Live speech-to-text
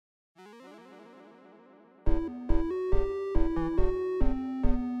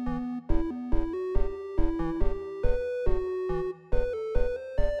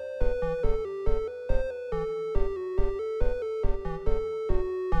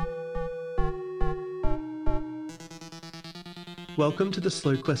Welcome to the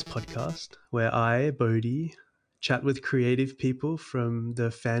Slow Quest podcast, where I, Bodhi, chat with creative people from the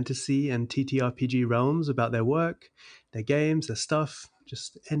fantasy and TTRPG realms about their work, their games, their stuff,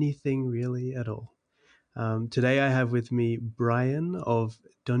 just anything really at all. Today I have with me Brian of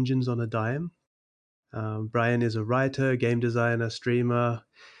Dungeons on a Dime. Brian is a writer, game designer, streamer,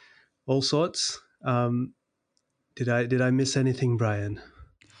 all sorts. Did I miss anything, Brian?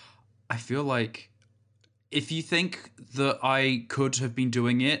 I feel like if you think that I could have been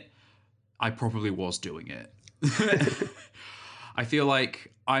doing it, I probably was doing it. I feel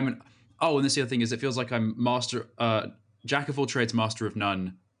like and this the other thing is, it feels like I'm jack of all trades, master of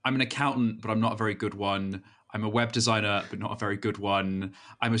none. I'm an accountant, but I'm not a very good one. I'm a web designer, but not a very good one.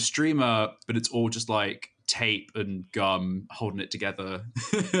 I'm a streamer, but it's all just like tape and gum holding it together.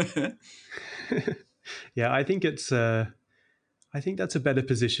 Yeah, I think that's a better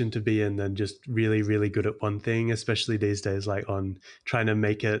position to be in than just really, really good at one thing, especially these days, like on trying to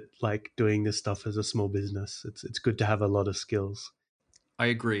make it like doing this stuff as a small business. It's good to have a lot of skills. I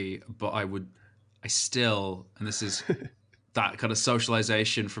agree, but I still, and this is that kind of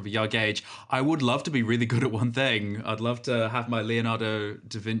socialization from a young age. I would love to be really good at one thing. I'd love to have my Leonardo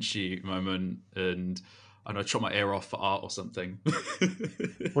da Vinci moment and I don't know, chop my ear off for art or something.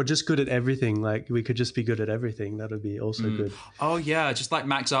 Or just good at everything. Like we could just be good at everything. That would be also good. Oh yeah, just like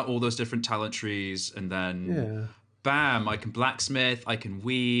max out all those different talent trees and then Yeah. bam, I can blacksmith, I can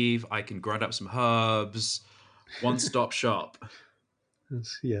weave, I can grind up some herbs. One stop shop.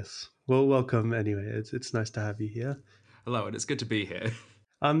 Yes. Well, welcome anyway. It's nice to have you here. Hello, and it's good to be here.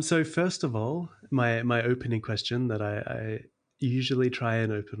 So first of all, my opening question that I usually try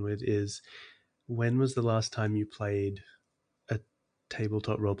and open with is, when was the last time you played a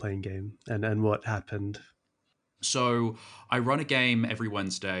tabletop role playing game, and what happened? So I run a game every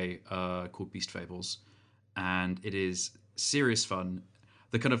Wednesday called Beast Fables, and it is serious fun.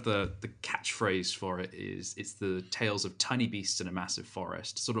 The catchphrase for it is it's the tales of tiny beasts in a massive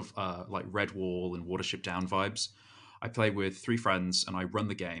forest, sort of like Redwall and Watership Down vibes. I play with three friends and I run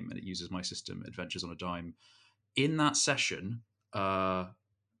the game, and it uses my system Adventures on a Dime. In that session, all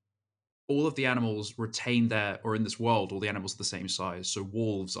of the animals retain or in this world, all the animals are the same size. So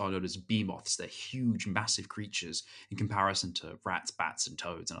wolves are known as behemoths. They're huge, massive creatures in comparison to rats, bats, and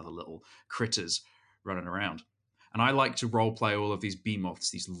toads and other little critters running around. And I like to role play all of these behemoths,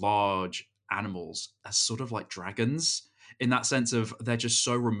 these large animals, as sort of like dragons, in that sense of they're just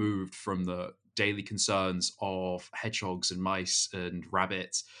so removed from the daily concerns of hedgehogs and mice and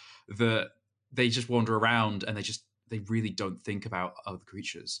rabbits that they just wander around and they really don't think about other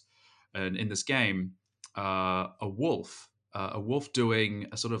creatures. And in this game, a wolf doing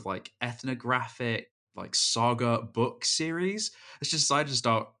a sort of like ethnographic, like saga book series, has just decided to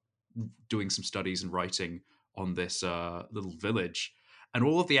start doing some studies and writing on this little village. And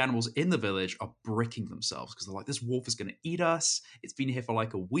all of the animals in the village are bricking themselves because they're like, this wolf is going to eat us. It's been here for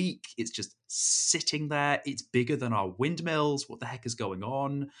like a week. It's just sitting there. It's bigger than our windmills. What the heck is going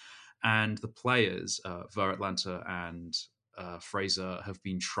on? And the players, Ver Atlanta and Fraser, have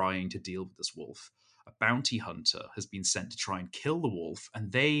been trying to deal with this wolf. A bounty hunter has been sent to try and kill the wolf, and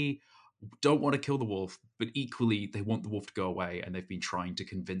they don't want to kill the wolf, but equally they want the wolf to go away, and they've been trying to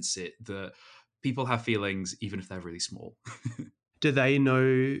convince it that people have feelings even if they're really small. Do they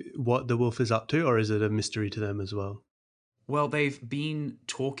know what the wolf is up to, or is it a mystery to them as well? Well, they've been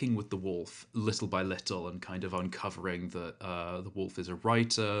talking with the wolf little by little and kind of uncovering that the wolf is a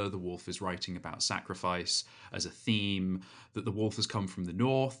writer, the wolf is writing about sacrifice as a theme, that the wolf has come from the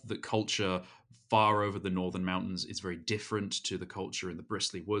north, that culture far over the northern mountains is very different to the culture in the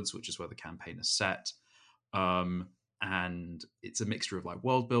Bristly Woods, which is where the campaign is set. And it's a mixture of like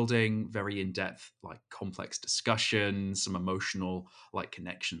world building, very in depth, like complex discussion, some emotional like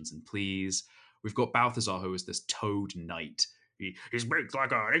connections and pleas. We've got Balthazar, who is this toad knight. He speaks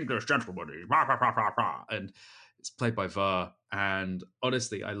like an English gentleman. He's rah, rah, rah, rah, rah. And it's played by Ver. And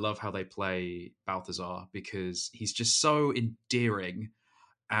honestly, I love how they play Balthazar because he's just so endearing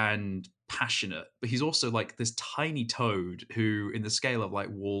and passionate. But he's also like this tiny toad who, in the scale of like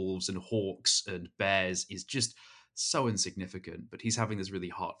wolves and hawks and bears, is just so insignificant. But he's having this really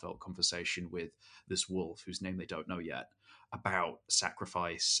heartfelt conversation with this wolf, whose name they don't know yet, about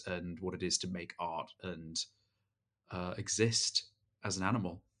sacrifice and what it is to make art and exist as an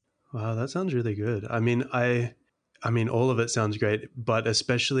animal. Wow, that sounds really good. I mean, all of it sounds great, but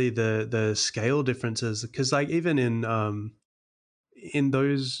especially the scale differences, because like even in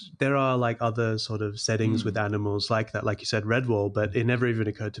those, there are like other sort of settings with Mm. animals like that, like you said, Redwall, but it never even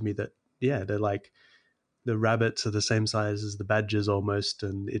occurred to me that, yeah, they're like the rabbits are the same size as the badgers almost,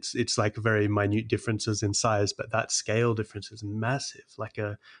 and it's like very minute differences in size, but that scale difference is massive, like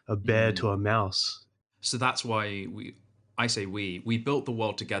a bear Mm. to a mouse. So that's why I say we built the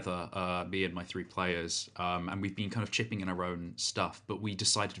world together, me and my three players, and we've been kind of chipping in our own stuff. But we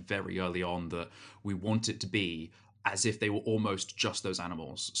decided very early on that we want it to be as if they were almost just those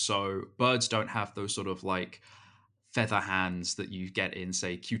animals. So birds don't have those sort of like feather hands that you get in,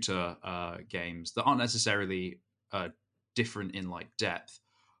 say, cuter games that aren't necessarily uh, different in like depth,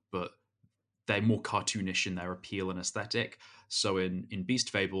 but they're more cartoonish in their appeal and aesthetic. So in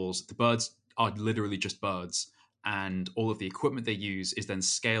Beast Fables, the birds are literally just birds, and all of the equipment they use is then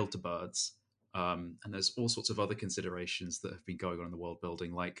scaled to birds. And there's all sorts of other considerations that have been going on in the world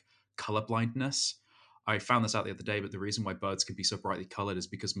building, like color blindness. I found this out the other day, but the reason why birds can be so brightly colored is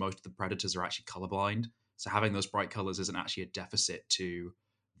because most of the predators are actually colorblind. So having those bright colors isn't actually a deficit to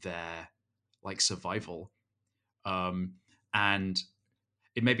their like survival. Um, and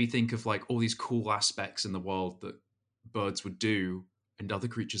it made me think of like all these cool aspects in the world that birds would do and other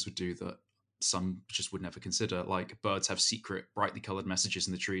creatures would do that some just would never consider. Like birds have secret, brightly colored messages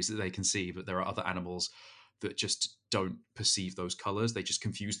in the trees that they can see, but there are other animals that just don't perceive those colors. They just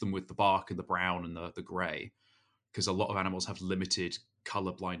confuse them with the bark and the brown and the gray, because a lot of animals have limited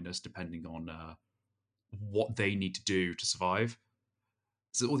color blindness depending on what they need to do to survive.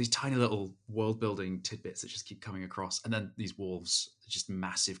 So all these tiny little world building tidbits that just keep coming across, and then these wolves, just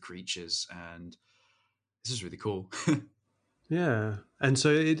massive creatures, and this is really cool. Yeah. And so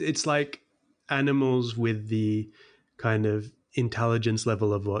it's like animals with the kind of intelligence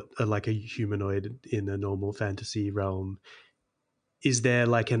level of what like a humanoid in a normal fantasy realm. Is there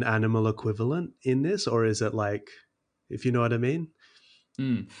like an animal equivalent in this, or is it like, if you know what I mean?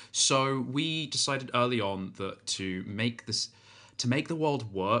 So we decided early on that to make the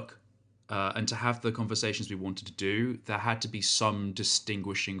world work, and to have the conversations we wanted to do, there had to be some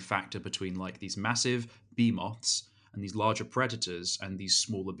distinguishing factor between like these massive behemoths and these larger predators and these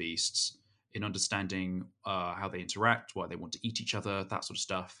smaller beasts, in understanding how they interact, why they want to eat each other, that sort of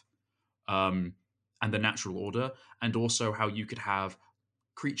stuff, um, and the natural order, and also how you could have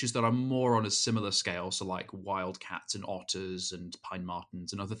creatures that are more on a similar scale, so like wild cats and otters and pine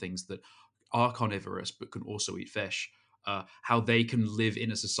martens and other things that are carnivorous but can also eat fish. How they can live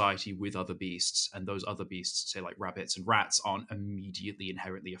in a society with other beasts, and those other beasts, say like rabbits and rats, aren't immediately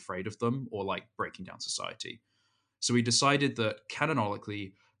inherently afraid of them or like breaking down society. So we decided that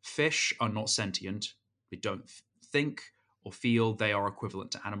canonically, fish are not sentient. They don't think or feel. They are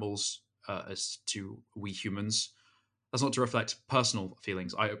equivalent to animals, as to we humans. That's not to reflect personal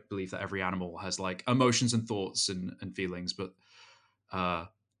feelings. I believe that every animal has like emotions and thoughts and feelings, but uh,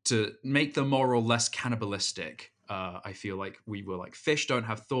 to make the moral less cannibalistic, I feel like we were like fish don't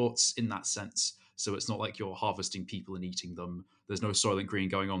have thoughts in that sense. So it's not like you're harvesting people and eating them. There's no Soylent Green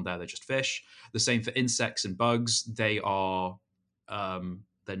going on there. They're just fish. The same for insects and bugs. They're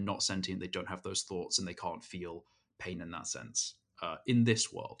not sentient. They don't have those thoughts and they can't feel pain in that sense in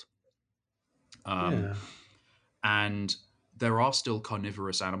this world. Um, Yeah. and there are still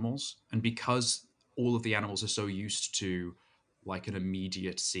carnivorous animals, and because all of the animals are so used to like an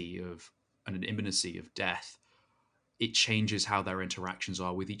immediacy of and an imminency of death, it changes how their interactions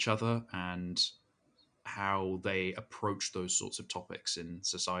are with each other and how they approach those sorts of topics in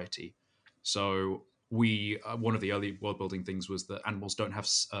society. So we one of the early world building things was that animals don't have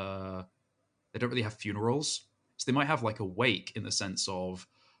they don't really have funerals. So they might have like a wake in the sense of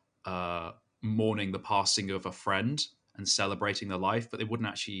uh, mourning the passing of a friend and celebrating their life, but they wouldn't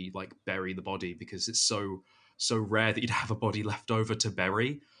actually like bury the body because it's so rare that you'd have a body left over to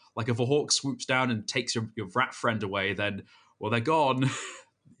bury. Like if a hawk swoops down and takes your rat friend away, then well they're gone.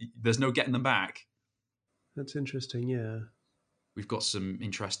 There's no getting them back. That's interesting. Yeah. We've got some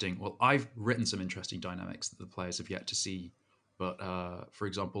interesting. Well, I've written some interesting dynamics that the players have yet to see. But for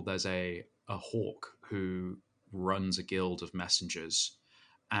example, there's a hawk who runs a guild of messengers,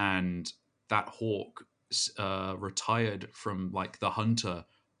 and that hawk retired from like the hunter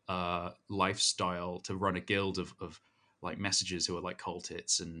lifestyle to run a guild of like messengers who are like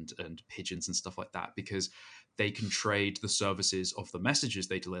cultists and pigeons and stuff like that, because they can trade the services of the messages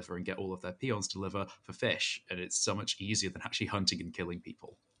they deliver and get all of their peons to deliver for fish, and it's so much easier than actually hunting and killing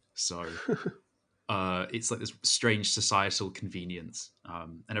people. So it's like this strange societal convenience,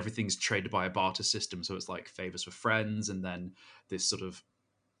 and everything's traded by a barter system. So it's like favors for friends, and then this sort of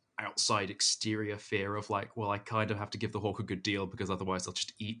outside exterior fear of like, well, I kind of have to give the hawk a good deal because otherwise they'll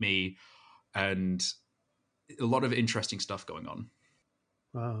just eat me, and a lot of interesting stuff going on.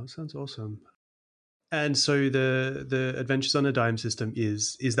 Wow, that sounds awesome. And so the Adventures on a Dime system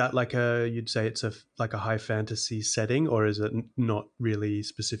is that like a, you'd say it's a like a high fantasy setting, or is it not really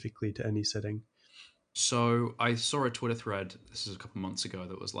specifically to any setting? So I saw a Twitter thread, this is a couple months ago,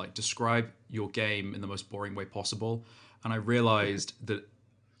 that was like, describe your game in the most boring way possible. And I realized that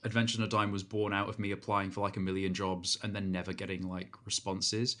Adventure in a Dime was born out of me applying for like a million jobs and then never getting like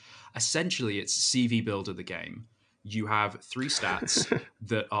responses. Essentially, it's CV Builder, the game. You have three stats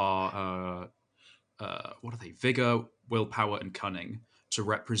that are what are they? Vigor, willpower, and cunning to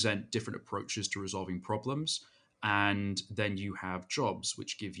represent different approaches to resolving problems. And then you have jobs,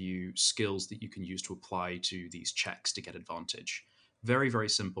 which give you skills that you can use to apply to these checks to get advantage. Very, very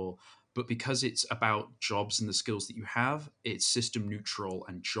simple. But because it's about jobs and the skills that you have, it's system neutral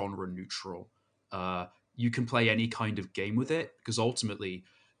and genre neutral. You can play any kind of game with it because ultimately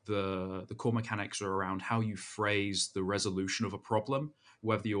the core mechanics are around how you phrase the resolution of a problem,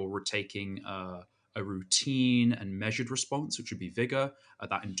 whether you're taking a routine and measured response, which would be vigor,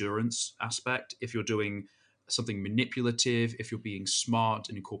 that endurance aspect. If you're doing something manipulative, if you're being smart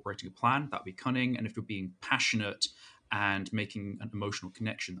and incorporating a plan, that'd be cunning. And if you're being passionate and making an emotional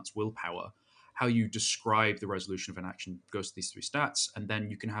connection, that's willpower. How you describe the resolution of an action goes to these three stats, and then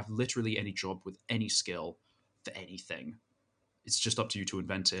you can have literally any job with any skill for anything. It's just up to you to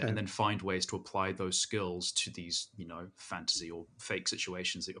invent it and Okay. then find ways to apply those skills to these, fantasy or fake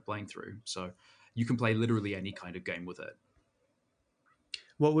situations that you're playing through. So you can play literally any kind of game with it.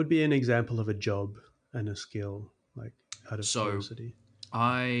 What would be an example of a job and a skill, like out of So curiosity?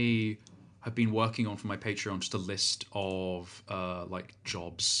 I have been working on for my Patreon just a list of like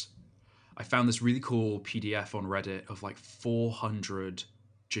jobs. I found this really cool PDF on Reddit of like 400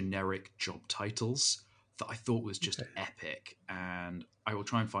 generic job titles that I thought was just Okay. epic, and I will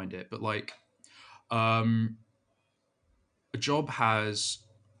try and find it. But like, um, a job has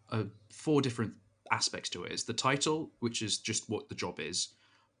four different aspects to it. It's the title, which is just what the job is.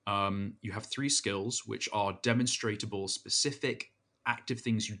 You have three skills, which are demonstratable, specific, active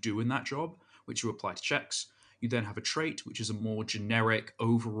things you do in that job, which you apply to checks. You then have a trait, which is a more generic,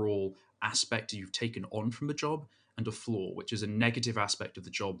 overall aspect you've taken on from the job, and a flaw, which is a negative aspect of the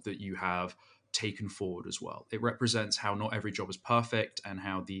job that you have taken forward as well. It represents how not every job is perfect and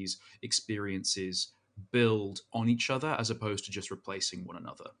how these experiences build on each other as opposed to just replacing one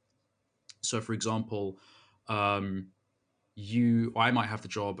another. So, for example, um, I might have the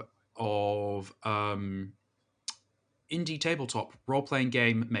job of indie tabletop role playing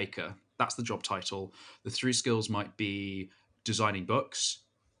game maker. That's the job title. The three skills might be designing books,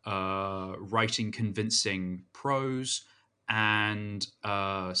 writing convincing prose, and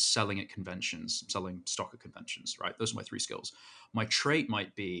selling at conventions, selling stock at conventions, right? Those are my three skills. My trait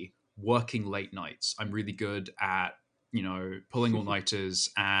might be working late nights. I'm really good at, pulling all nighters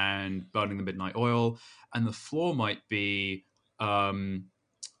and burning the midnight oil. And the flaw might be um,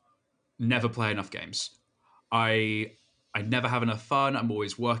 never play enough games. I I never have enough fun. I'm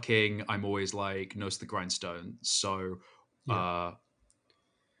always working. I'm always like nose to the grindstone. So Yeah. uh,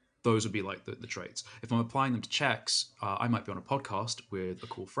 those would be like the traits. If I'm applying them to checks, I might be on a podcast with a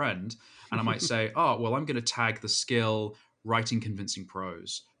cool friend, and I might say, "Oh, well, I'm going to tag the skill writing convincing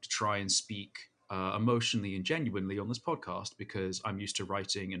prose to try and speak emotionally and genuinely on this podcast because I'm used to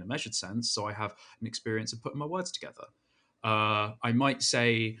writing in a measured sense, so I have an experience of putting my words together." I might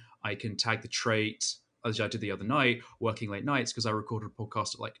say I can tag the trait as I did the other night, working late nights because I recorded a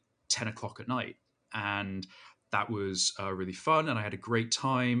podcast at like 10 o'clock at night, and that was really fun and I had a great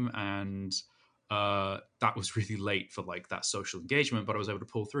time, and that was really late for like that social engagement, but I was able to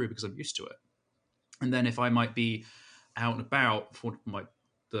pull through because I'm used to it. And then if I might be out and about for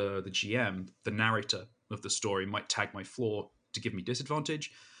the GM, the narrator of the story might tag my flaw to give me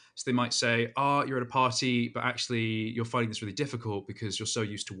disadvantage. So they might say, you're at a party, but actually you're finding this really difficult because you're so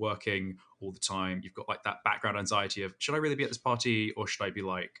used to working all the time. You've got like that background anxiety of, should I really be at this party or should I be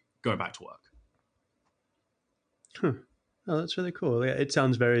like going back to work? Huh. Oh, that's really cool. Yeah, it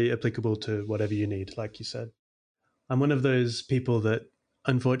sounds very applicable to whatever you need, like you said. I'm one of those people that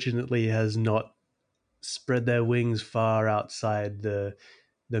unfortunately has not spread their wings far outside the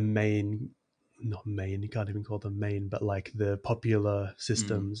main, not main, you can't even call them main, but like the popular Mm.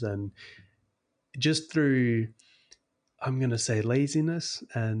 systems, and just through, I'm going to say, laziness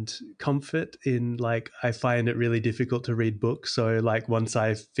and comfort in, like, I find it really difficult to read books. So like once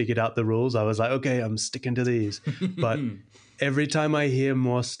I figured out the rules, I was like, okay, I'm sticking to these. But every time I hear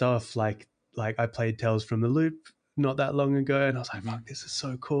more stuff, like I played Tales from the Loop not that long ago, and I was like, Mm-hmm. fuck, this is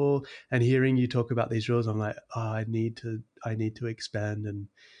so cool. And hearing you talk about these rules, I'm like, oh, I need to expand and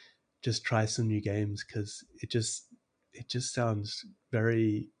just try some new games because it just sounds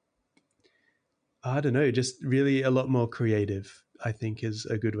very I don't know, just really a lot more creative, I think is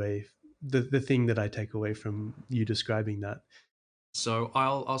a good way. The thing that I take away from you describing that. So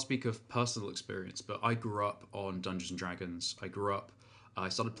I'll speak of personal experience, but I grew up on Dungeons and Dragons. I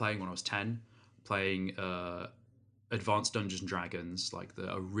started playing when I was 10, playing Advanced Dungeons and Dragons, like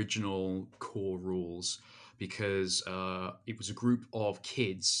the original core rules, because it was a group of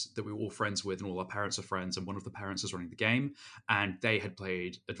kids that we were all friends with, and all our parents are friends, and one of the parents was running the game, and they had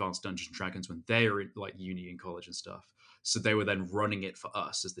played Advanced Dungeons and Dragons when they were in like uni and college and stuff. So they were then running it for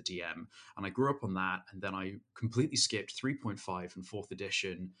us as the DM, and I grew up on that, and then I completely skipped 3.5 and fourth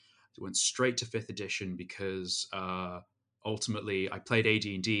edition, went straight to fifth edition because ultimately I played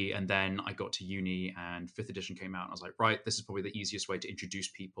AD&D, and then I got to uni and fifth edition came out, and I was like, right, this is probably the easiest way to introduce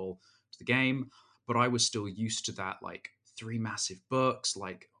people to the game. But I was still used to that, like three massive books,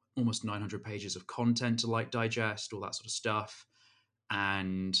 like almost 900 pages of content to like digest, all that sort of stuff.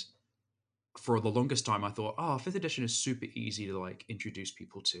 And for the longest time I thought, oh, fifth edition is super easy to like introduce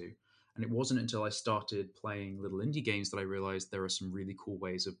people to. And it wasn't until I started playing little indie games that I realized there are some really cool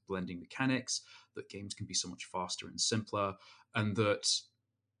ways of blending mechanics, that games can be so much faster and simpler, and that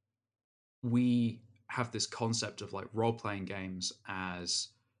we have this concept of like role playing games as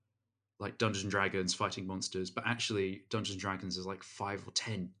like Dungeons and Dragons fighting monsters, but actually Dungeons and Dragons is like 5 or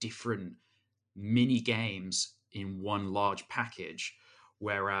 10 different mini games in one large package.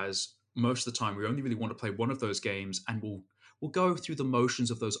 Whereas most of the time we only really want to play one of those games, and we'll go through the motions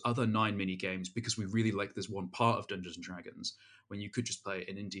of those other 9 mini games because we really like this one part of Dungeons and Dragons. When you could just play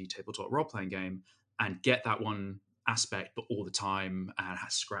an indie tabletop role playing game and get that one aspect, but all the time, and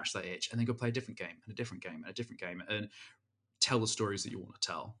scratch that itch, and then go play a different game and a different game and a different game and tell the stories that you want to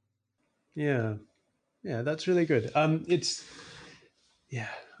tell. Yeah, yeah, that's really good. It's yeah,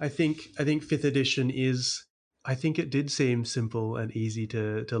 I think fifth edition is. I think it did seem simple and easy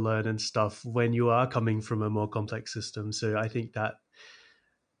to learn and stuff when you are coming from a more complex system. So I think that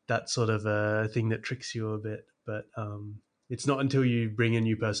that's sort of a thing that tricks you a bit. But it's not until you bring a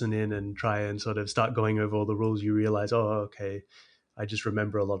new person in and try and sort of start going over all the rules you realize, oh, okay, I just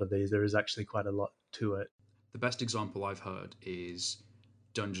remember a lot of these. There is actually quite a lot to it. The best example I've heard is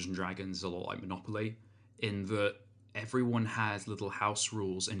Dungeons and Dragons is a lot like Monopoly, in that everyone has little house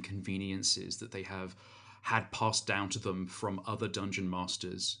rules and conveniences that they have had passed down to them from other dungeon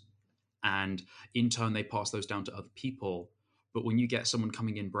masters. And in turn, they pass those down to other people. But when you get someone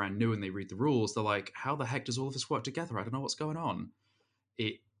coming in brand new and they read the rules, they're like, how the heck does all of this work together? I don't know what's going on.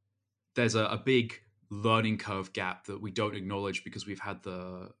 It There's a big learning curve gap that we don't acknowledge because we've had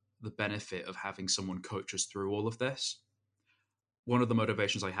the benefit of having someone coach us through all of this. One of the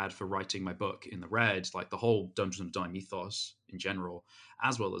motivations I had for writing my book in the red, like the whole Dungeons on a Dime ethos in general,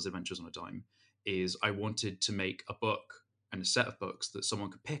 as well as Adventures on a Dime, is I wanted to make a book and a set of books that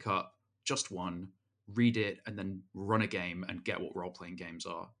someone could pick up, just one, read it, and then run a game and get what role playing games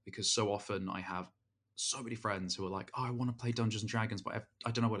are. Because so often I have so many friends who are like, oh, I want to play Dungeons and Dragons, but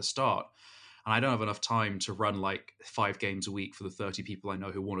I don't know where to start. And I don't have enough time to run like 5 games a week for the 30 people I know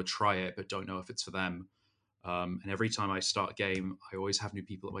who want to try it but don't know if it's for them. And every time I start a game, I always have new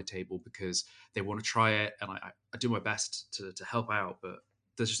people at my table because they want to try it, and I do my best to help out, but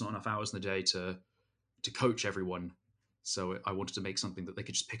there's just not enough hours in the day to coach everyone. So I wanted to make something that they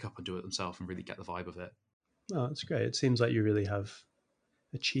could just pick up and do it themselves and really get the vibe of it. Oh, that's great. It seems like you really have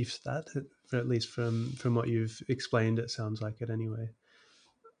achieved that, at least from what you've explained. It sounds like it anyway.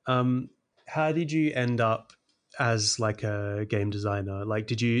 Um, how did you end up as like a game designer? Like,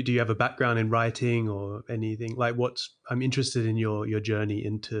 do you have a background in writing or anything? Like, what's I'm interested in your journey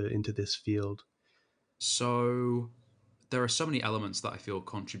into this field. So there are so many elements that I feel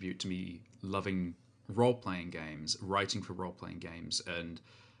contribute to me loving role playing games, writing for role playing games, and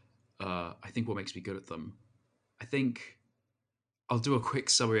I think what makes me good at them. I think I'll do a quick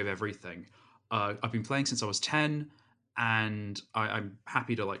summary of everything. I've been playing since I was 10, and I'm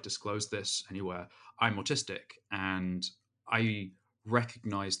happy to like disclose this anywhere. I'm autistic, and I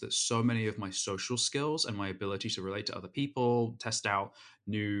recognize that so many of my social skills and my ability to relate to other people, test out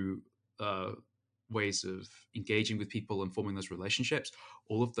new uh, ways of engaging with people and forming those relationships,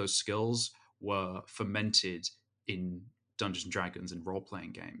 all of those skills were fermented in Dungeons and Dragons and role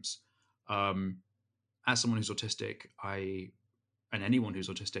playing games. Um, as someone who's autistic, and anyone who's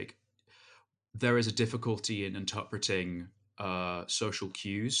autistic, there is a difficulty in interpreting social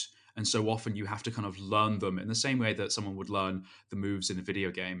cues. And so often you have to kind of learn them in the same way that someone would learn the moves in a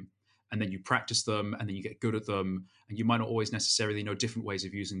video game. And then you practice them and then you get good at them. And you might not always necessarily know different ways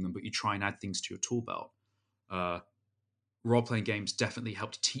of using them, but you try and add things to your tool belt. Uh, Role playing games definitely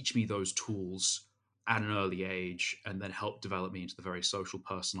helped teach me those tools at an early age and then helped develop me into the very social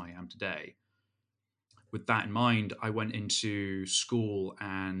person I am today. with that in mind, I went into school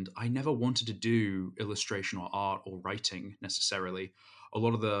and I never wanted to do illustration or art or writing necessarily.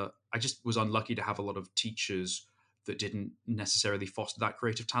 I just was unlucky to have a lot of teachers that didn't necessarily foster that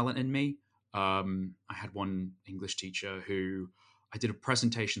creative talent in me. I had one English teacher who I did a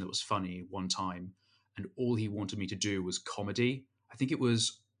presentation that was funny one time, and all he wanted me to do was comedy. I think it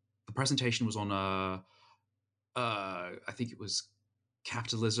was the presentation was on I think it was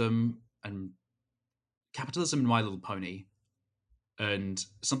capitalism and My Little Pony and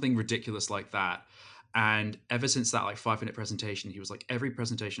something ridiculous like that. And ever since that like 5 minute presentation, he was like, every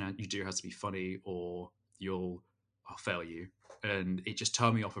presentation you do has to be funny or I'll fail you. And it just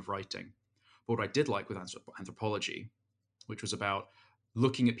turned me off of writing. But what I did like with anthropology, which was about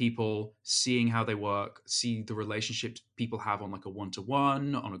looking at people, seeing how they work, see the relationships people have on like a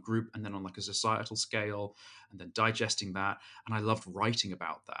one-to-one, on a group, and then on like a societal scale, and then digesting that. And I loved writing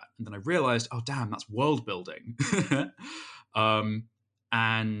about that. And then I realized, oh damn, that's world building. um,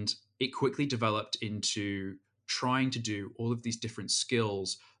 and it quickly developed into trying to do all of these different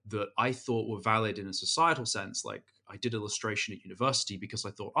skills that I thought were valid in a societal sense. Like I did illustration at university because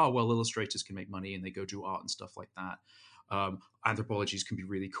I thought, oh, well, illustrators can make money and they go do art and stuff like that. Anthropologies can be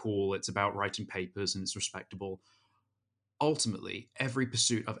really cool. It's about writing papers and it's respectable. Ultimately, every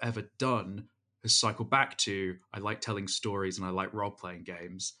pursuit I've ever done has cycled back to I like telling stories and I like role playing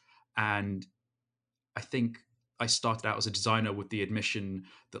games. And I think I started out as a designer with the admission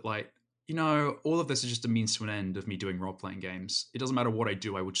that, like, all of this is just a means to an end of me doing role playing games. It doesn't matter what I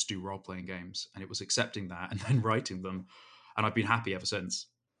do, I would just do role playing games. And it was accepting that and then writing them. And I've been happy ever since.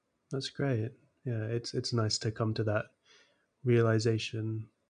 That's great. Yeah, it's nice to come to that realization.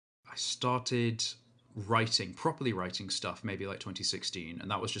 I started properly writing stuff, maybe like 2016, and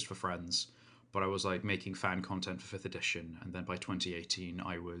that was just for friends. But I was like making fan content for fifth edition, and then by 2018,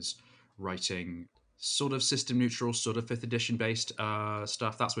 I was writing sort of system neutral, sort of fifth edition based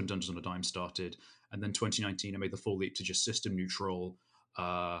stuff. That's when Dungeons on a Dime started, and then 2019, I made the full leap to just system neutral,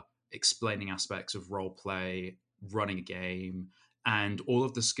 explaining aspects of role play, running a game, and all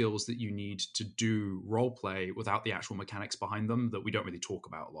of the skills that you need to do role play without the actual mechanics behind them that we don't really talk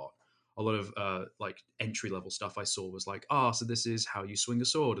about a lot. A lot of like entry level stuff I saw was like, so this is how you swing a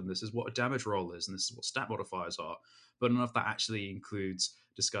sword, and this is what a damage roll is, and this is what stat modifiers are. But none of that actually includes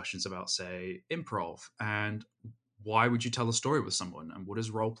discussions about, say, improv and why would you tell a story with someone, and what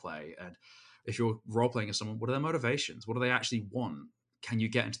is role play, and if you're role playing with someone, what are their motivations? What do they actually want? Can you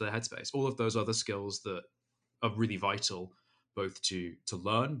get into their headspace? All of those other skills that are really vital, both to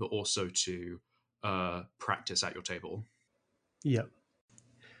learn, but also to practice at your table. Yeah.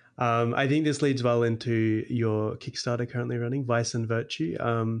 I think this leads well into your Kickstarter currently running, Vice and Virtue.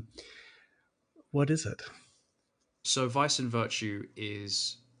 What is it? So, Vice and Virtue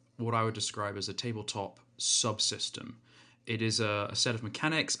is what I would describe as a tabletop subsystem. It is a set of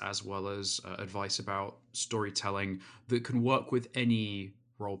mechanics as well as advice about storytelling that can work with any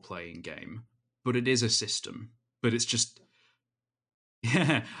role playing game, but it is a system. But it's just,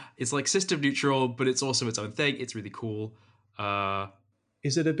 yeah, it's like system neutral, but it's also its own thing. It's really cool.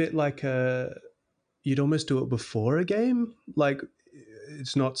 Is it a bit like you'd almost do it before a game? Like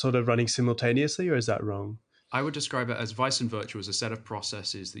it's not sort of running simultaneously, or is that wrong? I would describe it as Vice and Virtue as a set of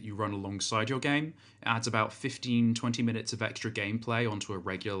processes that you run alongside your game. It adds about 15, 20 minutes of extra gameplay onto a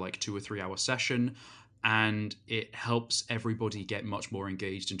regular, like 2 or 3 hour session. And it helps everybody get much more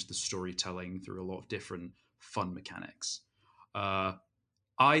engaged into the storytelling through a lot of different fun mechanics. Uh,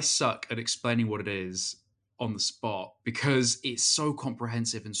 I suck at explaining what it is on the spot because it's so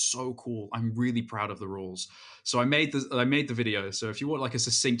comprehensive and so cool. I'm really proud of the rules. So I made the video. So if you want like a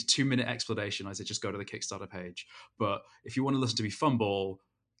succinct 2 minute explanation, I said just go to the Kickstarter page. But if you want to listen to me fumble,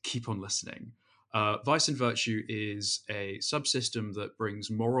 keep on listening. Vice and Virtue is a subsystem that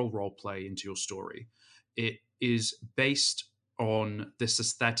brings moral role play into your story. It is based on this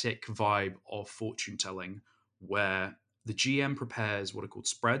aesthetic vibe of fortune telling, where the GM prepares what are called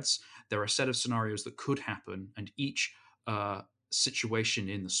spreads. There are a set of scenarios that could happen, and each situation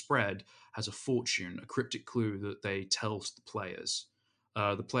in the spread has a fortune, a cryptic clue that they tell to the players.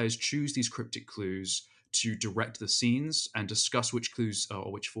 The players choose these cryptic clues to direct the scenes and discuss which clues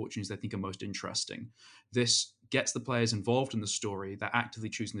or which fortunes they think are most interesting. This gets the players involved in the story. They're actively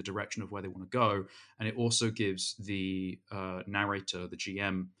choosing the direction of where they want to go. And it also gives the narrator, the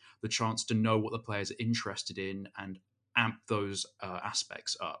GM, the chance to know what the players are interested in and amp those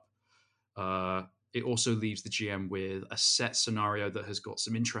aspects up. It also leaves the GM with a set scenario that has got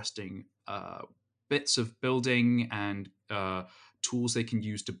some interesting bits of building and tools they can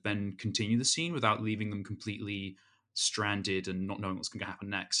use to then continue the scene without leaving them completely stranded and not knowing what's going to happen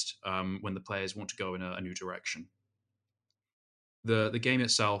next when the players want to go in a new direction. The game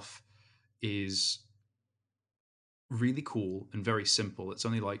itself is really cool and very simple. It's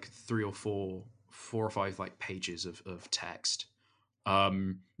only like four or five like pages of text.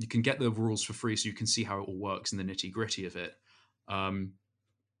 You can get the rules for free, so you can see how it all works in the nitty gritty of it. Um,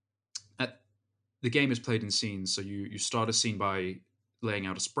 the game is played in scenes, so you start a scene by laying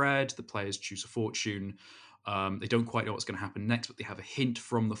out a spread. The players choose a fortune. They don't quite know what's going to happen next, but they have a hint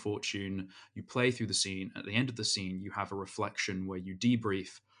from the fortune. You play through the scene. At the end of the scene, you have a reflection where you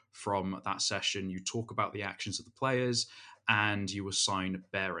debrief from that session. You talk about the actions of the players, and you assign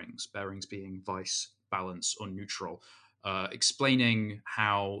bearings. Bearings being vice, balance, or neutral. Explaining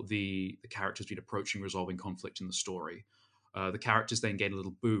how the character's been approaching resolving conflict in the story. The characters then gain a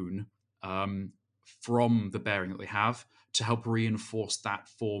little boon um, from the bearing that they have to help reinforce that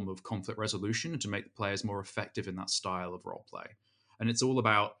form of conflict resolution and to make the players more effective in that style of role play. And it's all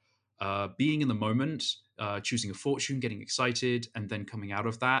about being in the moment, choosing a fortune, getting excited, and then coming out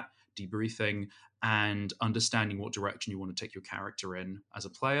of that, debriefing, and understanding what direction you want to take your character in as a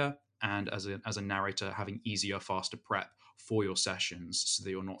player and as a narrator, having easier, faster prep for your sessions so that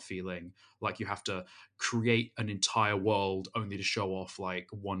you're not feeling like you have to create an entire world only to show off like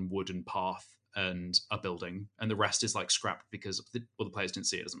one wooden path and a building, and the rest is like scrapped because the players didn't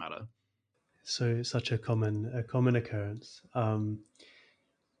see it. Doesn't matter. So such a common occurrence.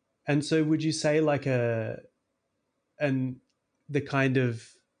 And so would you say like and the kind of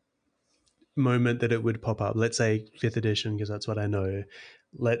moment that it would pop up, let's say fifth edition, because that's what I know.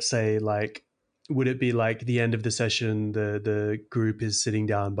 Let's say like, would it be like the end of the session, the group is sitting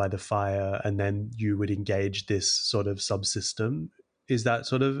down by the fire, and then you would engage this sort of subsystem? Is that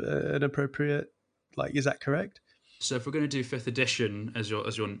sort of an appropriate, like, is that correct? So if we're going to do fifth edition as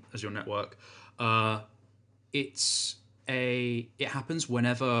your network, uh, it's it happens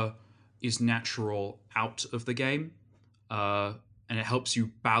whenever is natural out of the game, uh, and it helps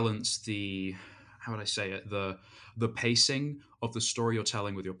you balance the how would I say it the pacing of the story you're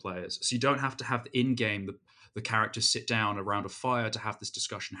telling with your players. So you don't have to have in game the characters sit down around a fire to have this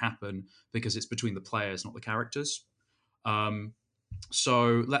discussion happen because it's between the players, not the characters. Um,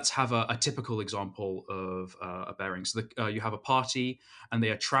 so let's have a typical example of a bearing. So you have a party, and they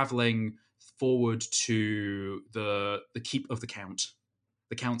are traveling forward to the keep of the count's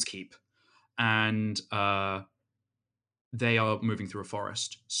keep, and they are moving through a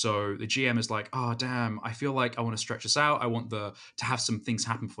forest. So the GM is like, "Oh, damn! I feel like I want to stretch this out. I want to have some things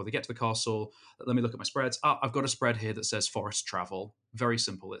happen before they get to the castle. Let me look at my spreads. I've got a spread here that says forest travel. Very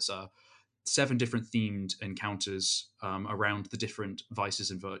simple. It's a seven different themed encounters around the different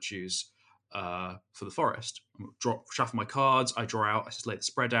vices and virtues for the forest. Shuffle my cards, I draw out, I just lay the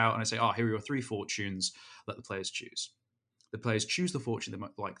spread out, and I say, here are your three fortunes. Let the players choose. The players choose the fortune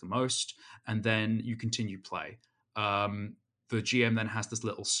they like the most, and then you continue play. The GM then has this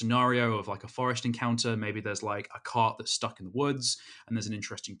little scenario of like a forest encounter. Maybe there's like a cart that's stuck in the woods, and there's an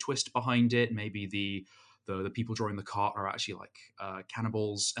interesting twist behind it. Maybe the people drawing the cart are actually like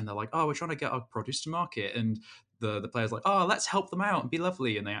cannibals, and they're like, "Oh, we're trying to get our produce to market," and the players like, "Oh, let's help them out and be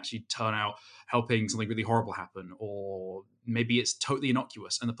lovely," and they actually turn out helping something really horrible happen, or maybe it's totally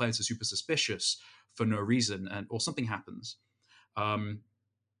innocuous, and the players are super suspicious for no reason, and or something happens. Um,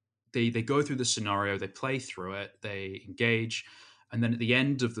 they go through the scenario, they play through it, they engage, and then at the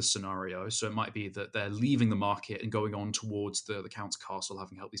end of the scenario, so it might be that they're leaving the market and going on towards the count's castle,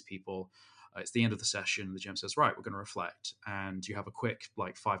 having helped these people. It's the end of the session. The GM says, "Right, we're going to reflect," and you have a quick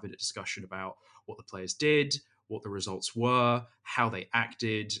like 5 minute discussion about what the players did, what the results were, how they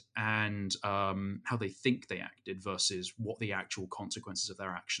acted, and how they think they acted versus what the actual consequences of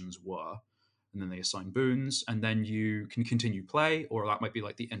their actions were, and then they assign boons, and then you can continue play, or that might be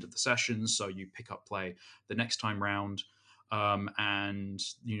like the end of the session, so you pick up play the next time round. And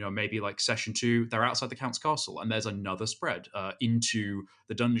maybe like session two, they're outside the count's castle, and there's another spread into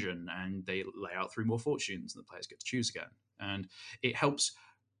the dungeon, and they lay out three more fortunes, and the players get to choose again. And it helps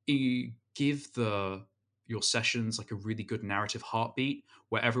give your sessions like a really good narrative heartbeat,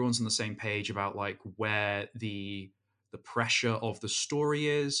 where everyone's on the same page about like where the pressure of the story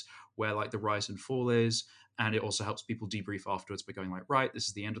is, where like the rise and fall is. And it also helps people debrief afterwards by going like, right, this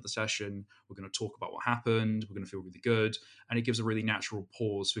is the end of the session, we're going to talk about what happened, we're going to feel really good. And it gives a really natural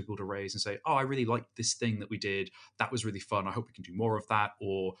pause for people to raise and say, oh, I really liked this thing that we did, that was really fun, I hope we can do more of that.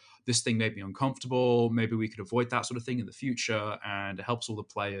 Or this thing made me uncomfortable, maybe we could avoid that sort of thing in the future. And it helps all the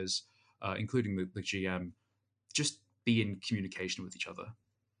players, including the GM, just be in communication with each other.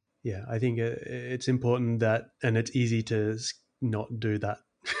 Yeah, I think it's important that, and it's easy to not do that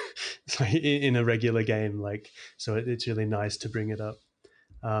in a regular game. Like, so it's really nice to bring it up.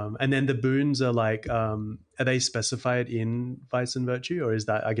 And then the boons are like, are they specified in Vice and Virtue, or is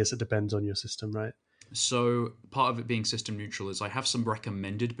that? I guess it depends on your system, right? So part of it being system neutral is I have some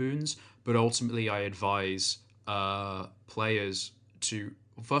recommended boons, but ultimately I advise players to,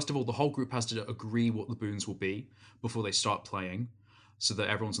 first of all, the whole group has to agree what the boons will be before they start playing, so that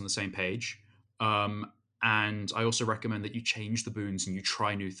everyone's on the same page. And I also recommend that you change the boons and you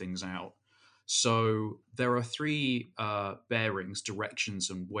try new things out. So there are three bearings, directions,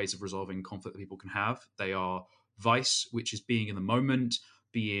 and ways of resolving conflict that people can have. They are vice, which is being in the moment,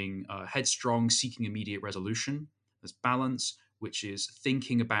 being headstrong, seeking immediate resolution. There's balance, which is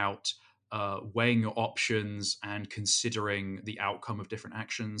thinking about weighing your options and considering the outcome of different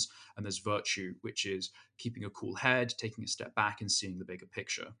actions. And there's virtue, which is keeping a cool head, taking a step back, and seeing the bigger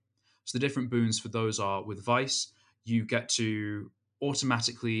picture. So the different boons for those are with Vice, you get to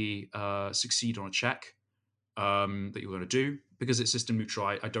automatically succeed on a check that you're going to do. Because it's system neutral,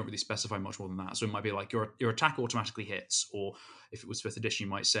 I don't really specify much more than that. So it might be like your attack automatically hits, or if it was fifth edition,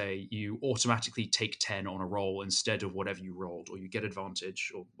 you might say you automatically take 10 on a roll instead of whatever you rolled, or you get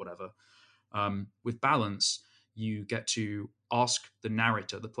advantage, or whatever. With balance, you get to ask the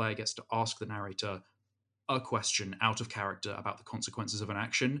narrator, the player gets to ask the narrator a question out of character about the consequences of an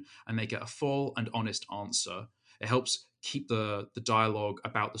action, and they get a full and honest answer. It helps keep the dialogue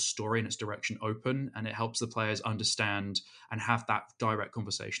about the story and its direction open, and it helps the players understand and have that direct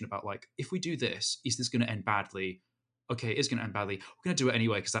conversation about, like, if we do this, is this going to end badly? Okay, it is going to end badly. We're going to do it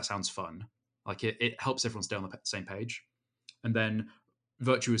anyway because that sounds fun. Like, it helps everyone stay on the same page. And then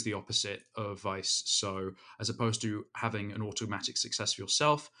virtue is the opposite of vice. So as opposed to having an automatic success for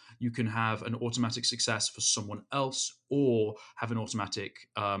yourself, you can have an automatic success for someone else, or have an automatic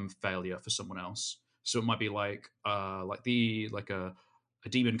failure for someone else. So it might be like a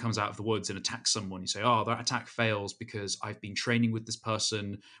demon comes out of the woods and attacks someone. You say, oh, that attack fails because I've been training with this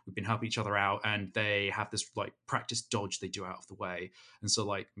person, we've been helping each other out, and they have this like practice dodge they do out of the way. And so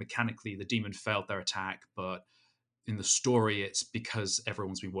like mechanically the demon failed their attack, but in the story, it's because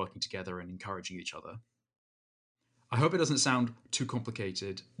everyone's been working together and encouraging each other. I hope it doesn't sound too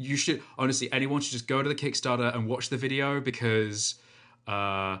complicated. You should, honestly, anyone should just go to the Kickstarter and watch the video, because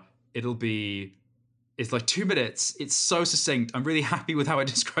uh, it'll be, it's like 2 minutes. It's so succinct. I'm really happy with how I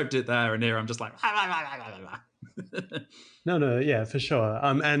described it there. And here I'm just like, No, yeah, for sure.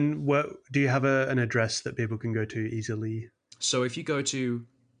 And what do you have an address that people can go to easily? So if you go to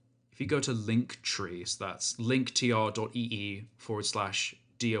Linktree, so that's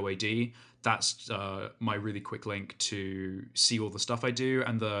linktr.ee/DOAD, that's my really quick link to see all the stuff I do,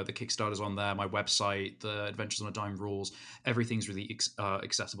 and the Kickstarter's on there, my website, the Adventures on a Dime rules, everything's really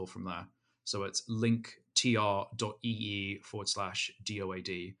accessible from there. So it's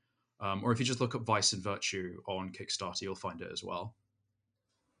linktr.ee/DOAD. Or if you just look up Vice and Virtue on Kickstarter, you'll find it as well.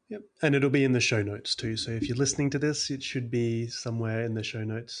 Yep. And it'll be in the show notes too. So if you're listening to this, it should be somewhere in the show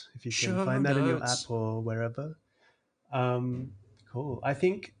notes if you can Show find that in your notes. app or wherever. Cool. I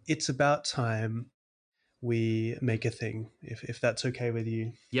think it's about time we make a thing, if that's okay with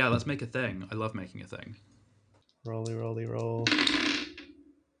you. Yeah, let's make a thing. I love making a thing. Rolly, rolly, roll.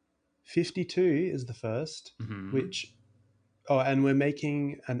 52 is the first, which, and we're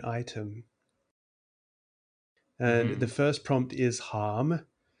making an item. And the first prompt is harm,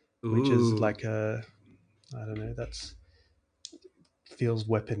 which is like I don't know, that's feels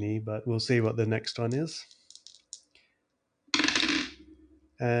weapony, but we'll see what the next one is.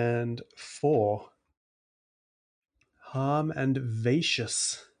 And 4, harm and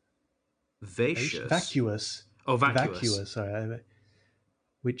vacuous. Vacuous. Oh, Vacuous, sorry.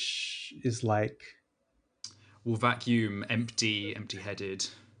 Which is like... Will vacuum, empty-headed.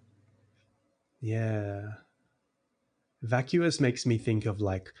 Yeah. Vacuous makes me think of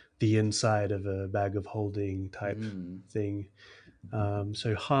like the inside of a bag of holding type thing.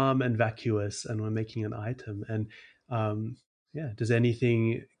 So harm and vacuous, and we're making an item. And does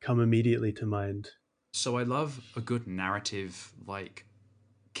anything come immediately to mind? So I love a good narrative, like,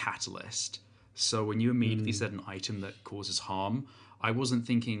 catalyst. So when you immediately said an item that causes harm, I wasn't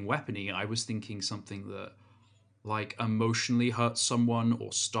thinking weapony. I was thinking something that, like, emotionally hurts someone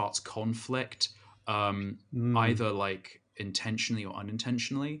or starts conflict, either like intentionally or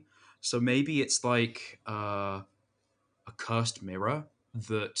unintentionally. So maybe it's like a cursed mirror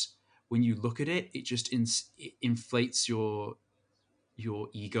that, when you look at it, it just it inflates your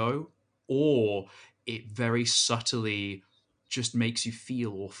ego, or it very subtly just makes you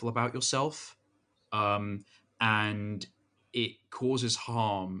feel awful about yourself, and it causes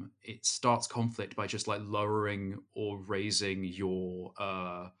harm. It starts conflict by just like lowering or raising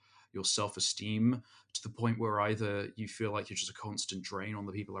your self-esteem to the point where either you feel like you're just a constant drain on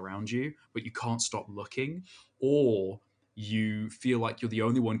the people around you, but you can't stop looking, or you feel like you're the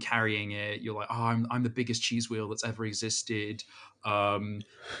only one carrying it. You're like, oh, I'm the biggest cheese wheel that's ever existed. Um,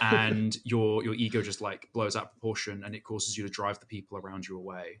 and your ego just like blows out proportion, and it causes you to drive the people around you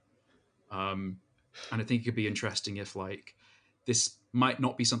away. Um, and I think it could be interesting if like this might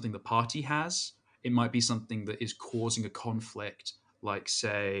not be something the party has. It might be something that is causing a conflict, like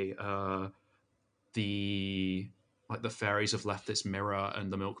say the the fairies have left this mirror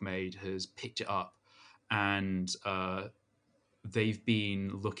and the milkmaid has picked it up, and they've been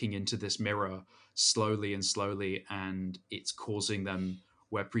looking into this mirror slowly and slowly, and it's causing them,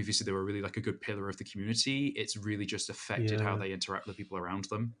 where previously they were really like a good pillar of the community, it's really just affected how Yeah. they interact with the people around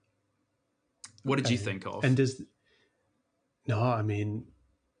them. What did you Okay. think of? And does no, I mean,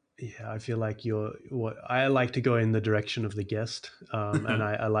 yeah, I feel like you're what I like to go in the direction of the guest, and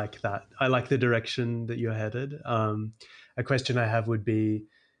I like that. I like the direction that you're headed. A question I have would be,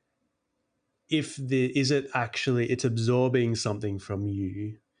 if the is it actually it's absorbing something from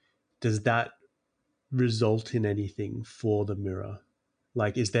you? Does that result in anything for the mirror?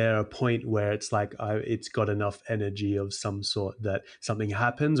 Like, is there a point where it's like it's got enough energy of some sort that something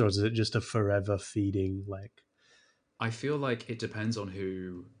happens, or is it just a forever feeding? Like, I feel like it depends on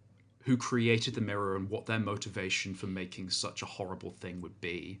who created the mirror and what their motivation for making such a horrible thing would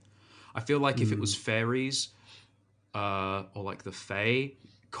be. I feel like if it was mm, fairies, or like the Fae,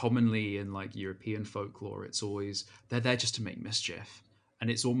 commonly in like European folklore, it's always they're there just to make mischief. And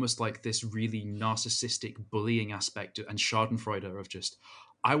it's almost like this really narcissistic bullying aspect and Schadenfreude of just,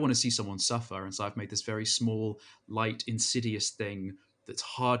 I want to see someone suffer. And so I've made this very small, light, insidious thing that's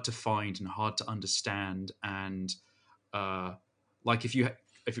hard to find and hard to understand. And uh, like if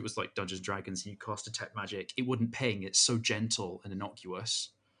it was like Dungeons and Dragons and you cast detect magic, it wouldn't ping. It's so gentle and innocuous.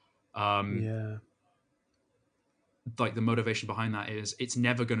 Um, yeah, like the motivation behind that is it's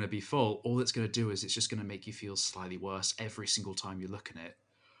never going to be full. All it's going to do is it's just going to make you feel slightly worse every single time you look at it.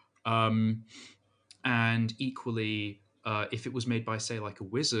 Um, and equally, if it was made by say like a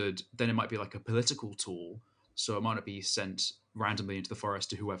wizard, then it might be like a political tool. So it might not be sent randomly into the forest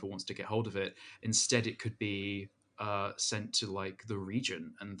to whoever wants to get hold of it. Instead, it could be sent to like the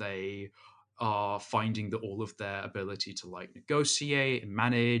region, and they are finding that all of their ability to like negotiate and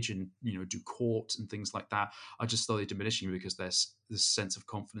manage and do court and things like that are just slowly diminishing because there's this sense of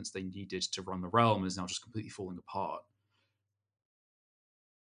confidence they needed to run the realm is now just completely falling apart.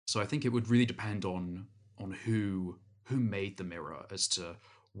 So I think it would really depend on who made the mirror as to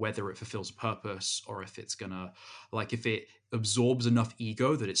whether it fulfills a purpose, or if it's gonna, like, if it absorbs enough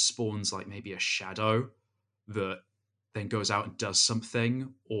ego that it spawns like maybe a shadow that then goes out and does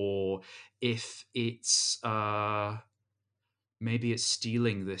something, or if it's maybe it's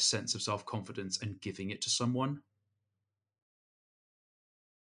stealing this sense of self-confidence and giving it to someone.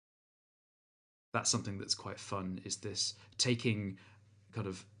 That's something that's quite fun, is this taking kind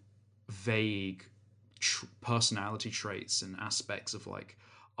of vague personality traits and aspects of like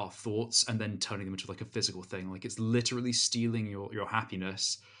our thoughts and then turning them into like a physical thing. Like it's literally stealing your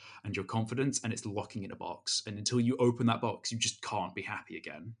happiness and your confidence, and it's locking in a box, and until you open that box you just can't be happy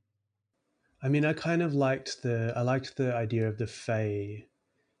again. I mean, I liked the idea of the Fae,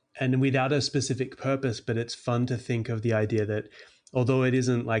 and without a specific purpose, but it's fun to think of the idea that although it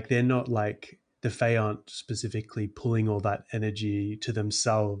isn't like they're not like the Fae aren't specifically pulling all that energy to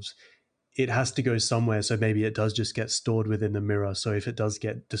themselves, it has to go somewhere. So maybe it does just get stored within the mirror. So if it does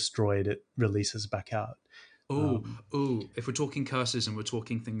get destroyed, it releases back out. Oh, Um, oh, if we're talking curses and we're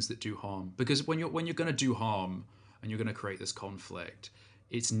talking things that do harm, because when you're going to do harm and you're going to create this conflict,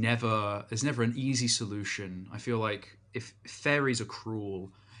 there's never an easy solution. I feel like if fairies are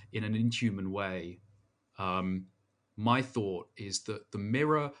cruel in an inhuman way, um, my thought is that the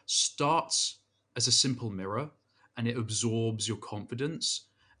mirror starts as a simple mirror and it absorbs your confidence,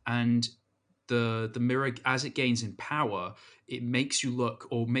 and the mirror, as it gains in power, it makes you look,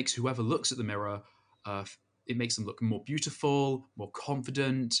 or makes whoever looks at the mirror, uh, it makes them look more beautiful, more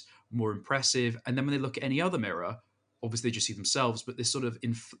confident, more impressive. And then when they look at any other mirror, obviously they just see themselves, but this sort of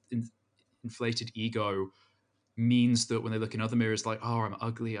inflated ego means that when they look in other mirrors, like, oh, I'm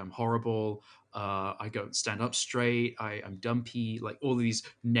ugly, I'm horrible, I don't stand up straight, I'm dumpy, like all these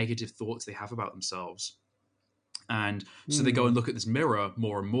negative thoughts they have about themselves. And so they go and hmm, look at this mirror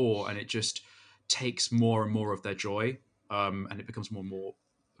more and more, and it just takes more and more of their joy, and it becomes more and more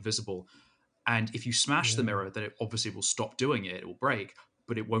visible. And if you smash the yeah. mirror, then it obviously will stop doing it, it will break,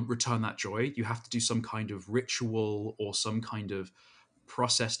 but it won't return that joy. You have to do some kind of ritual or some kind of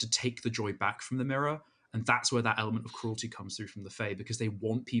process to take the joy back from the mirror. And that's where that element of cruelty comes through from the Fae, because they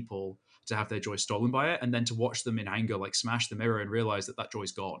want people to have their joy stolen by it, and then to watch them in anger like smash the mirror and realize that that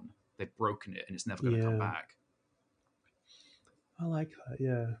joy's gone. They've broken it and it's never going to come Yeah. back. I like that.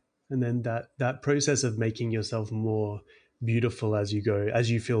 Yeah. And then that process of making yourself more beautiful as you go, as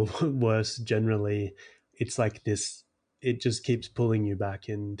you feel worse generally, it's like this, it just keeps pulling you back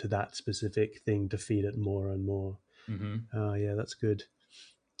into that specific thing to feed it more and more. Mm-hmm. Oh, yeah, that's good.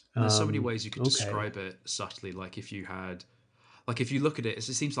 And there's so many ways you could Okay. describe it subtly. Like if you had, like if you look at it, it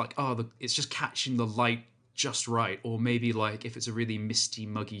seems like, oh, it's just catching the light just right. Or maybe like if it's a really misty,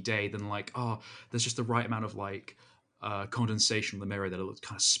 muggy day, then like, oh, there's just the right amount of like condensation in the mirror that it looks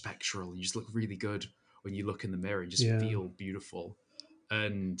kind of spectral. You just look really good when you look in the mirror and just Yeah. feel beautiful.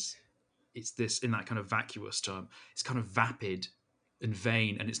 And it's this, in that kind of vacuous term, it's kind of vapid and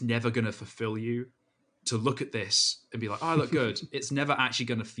vain, and it's never going to fulfill you to look at this and be like, oh, I look good. It's never actually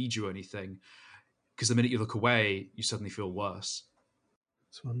going to feed you anything, because the minute you look away, you suddenly feel worse.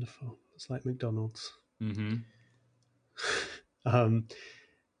 It's wonderful. It's like McDonald's. Mm-hmm. um,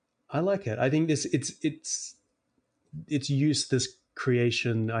 I like it. I think it's use, this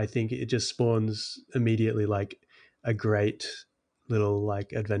creation, I think it just spawns immediately like a great little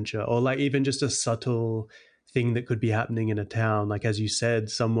like adventure, or like even just a subtle thing that could be happening in a town. Like as you said,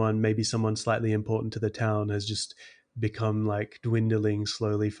 maybe someone slightly important to the town has just become like dwindling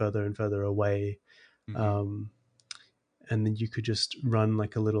slowly further and further away. Mm-hmm. Um, and then you could just run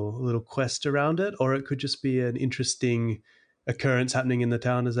like a little quest around it, or it could just be an interesting occurrence happening in the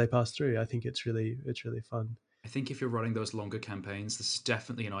town as they pass through. I think it's really fun. I think if you're running those longer campaigns, this is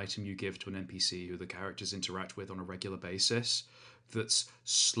definitely an item you give to an NPC who the characters interact with on a regular basis, that's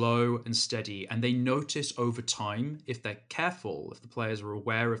slow and steady. And they notice over time, if they're careful, if the players are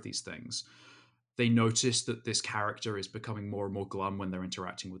aware of these things, they notice that this character is becoming more and more glum when they're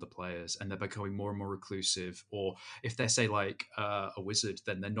interacting with the players, and they're becoming more and more reclusive. Or if they're, say, like a wizard,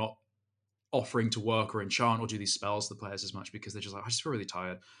 then they're not offering to work or enchant or do these spells to the players as much, because they're just like, I just feel really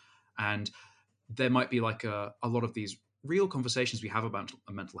tired. And there might be like a lot of these real conversations we have about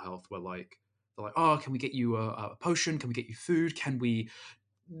mental health where like they're like, oh, can we get you a potion, can we get you food, do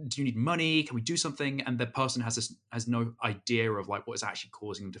you need money, can we do something? And the person has no idea of like what is actually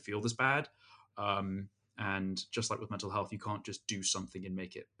causing them to feel this bad. And just like with mental health, you can't just do something and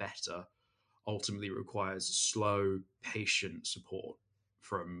make it better. Ultimately it requires slow, patient support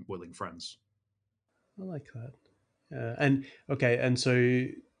from willing friends. I like that. And okay, and so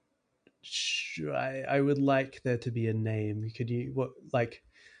I would like there to be a name. Could you, what, like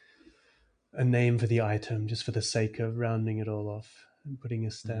a name for the item, just for the sake of rounding it all off and putting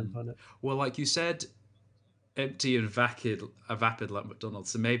a stamp Mm. on it? Well, like you said, empty and vapid like McDonald's.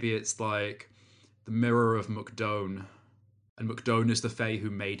 So maybe it's like the Mirror of McDone, and McDone is the Fae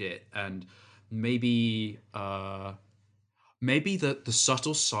who made it, and maybe the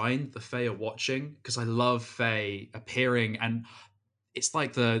subtle sign the Fae are watching, because I love Fae appearing, and it's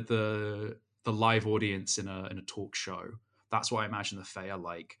like the live audience in a talk show. That's what I imagine the Fae are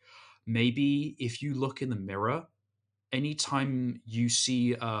like. Maybe if you look in the mirror, anytime you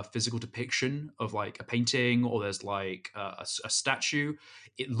see a physical depiction of like a painting, or there's like a statue,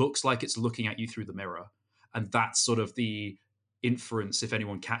 it looks like it's looking at you through the mirror. And that's sort of the inference, if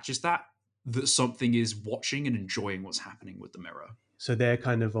anyone catches that, that something is watching and enjoying what's happening with the mirror. So they're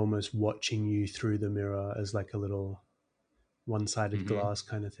kind of almost watching you through the mirror as like a little one-sided Mm-hmm. glass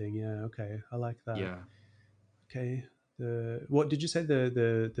kind of thing. Yeah, okay, I like that. Yeah. Okay, the what did you say,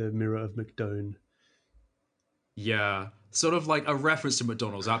 the Mirror of McDone? Yeah. Sort of like a reference to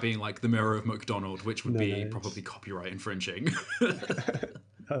McDonald's, that being like the mirror of McDonald, which would No, be no, probably it's copyright infringing.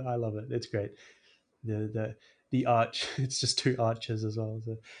 I love it. It's great. The arch. It's just two arches as well.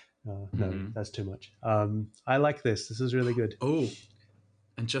 So, no, Mm-hmm. that's too much. I like this. This is really good. Oh,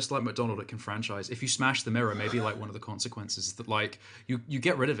 and just like McDonald, it can franchise. If you smash the mirror, maybe like one of the consequences is that like you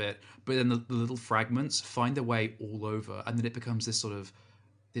get rid of it, but then the little fragments find their way all over, and then it becomes this sort of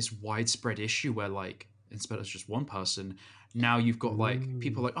this widespread issue where like instead of just one person, now you've got like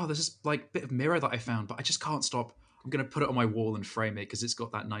people Ooh, like, oh, this is like bit of mirror that I found, but I just can't stop. I'm gonna put it on my wall and frame it because it's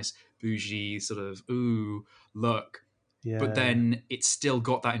got that nice bougie sort of ooh look. But yeah, then it's still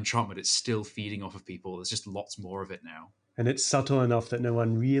got that enchantment. It's still feeding off of people. There's just lots more of it now. and it's subtle enough that no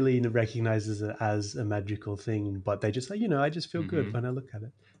one really recognizes it as a magical thing, but they just like, I just feel good Mm-hmm. when I look at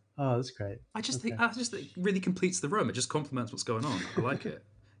it. Oh, that's great. Okay. I just think it really completes the room. It just complements what's going on. I like it.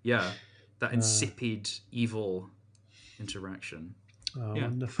 Yeah, that Uh, insipid evil interaction. oh, Yeah.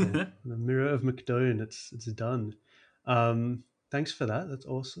 wonderful. The Mirror of McDone. It's done. Thanks for that. That's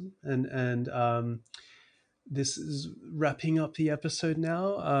awesome. And this is wrapping up the episode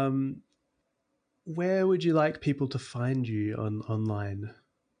now. where would you like people to find you online?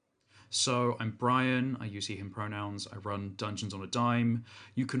 So I'm Brian. I use he, him pronouns. I run Dungeons on a Dime.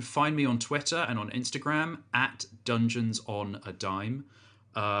 You can find me on Twitter and on Instagram at Dungeons on a Dime.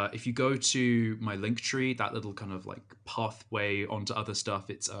 If you go to my link tree, that little kind of like pathway onto other stuff,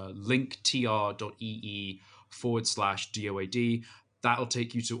 it's linktr.ee/DOAD. That'll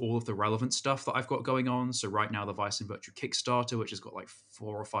take you to all of the relevant stuff that I've got going on. So right now, the Vice and Virtue Kickstarter, which has got like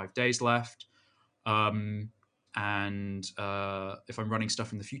 4 or 5 days left. And if I'm running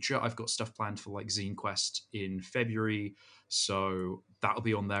stuff in the future, I've got stuff planned for like Zine Quest in February, so that'll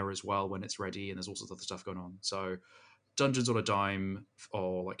be on there as well when it's ready. And there's also other stuff going on. So Dungeons on a Dime,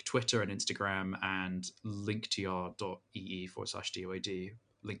 or like Twitter and Instagram, and linktr.ee/DOAD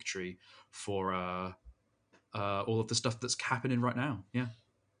linktree for all of the stuff that's happening right now. Yeah.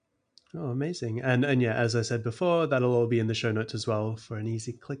 Oh, amazing. And yeah, as I said before, that'll all be in the show notes as well for an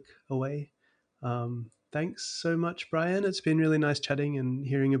easy click away. Thanks so much, Brian. It's been really nice chatting and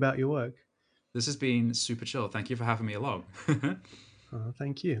hearing about your work. This has been super chill. Thank you for having me along.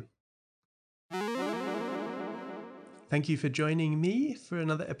 Thank you. Thank you for joining me for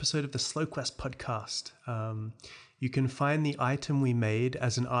another episode of the Slow Quest podcast. You can find the item we made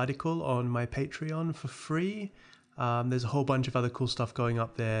as an article on my Patreon for free. There's a whole bunch of other cool stuff going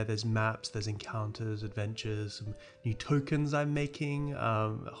up there. There's maps, there's encounters, adventures, some new tokens I'm making,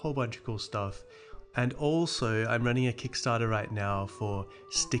 a whole bunch of cool stuff. And also, I'm running a Kickstarter right now for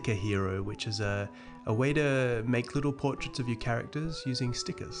Sticker Hero, which is a way to make little portraits of your characters using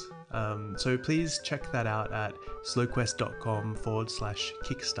stickers. So please check that out at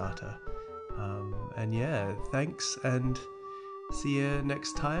slowquest.com/Kickstarter. And yeah, thanks, and see you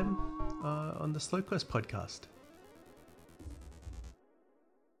next time on the Slow Quest podcast.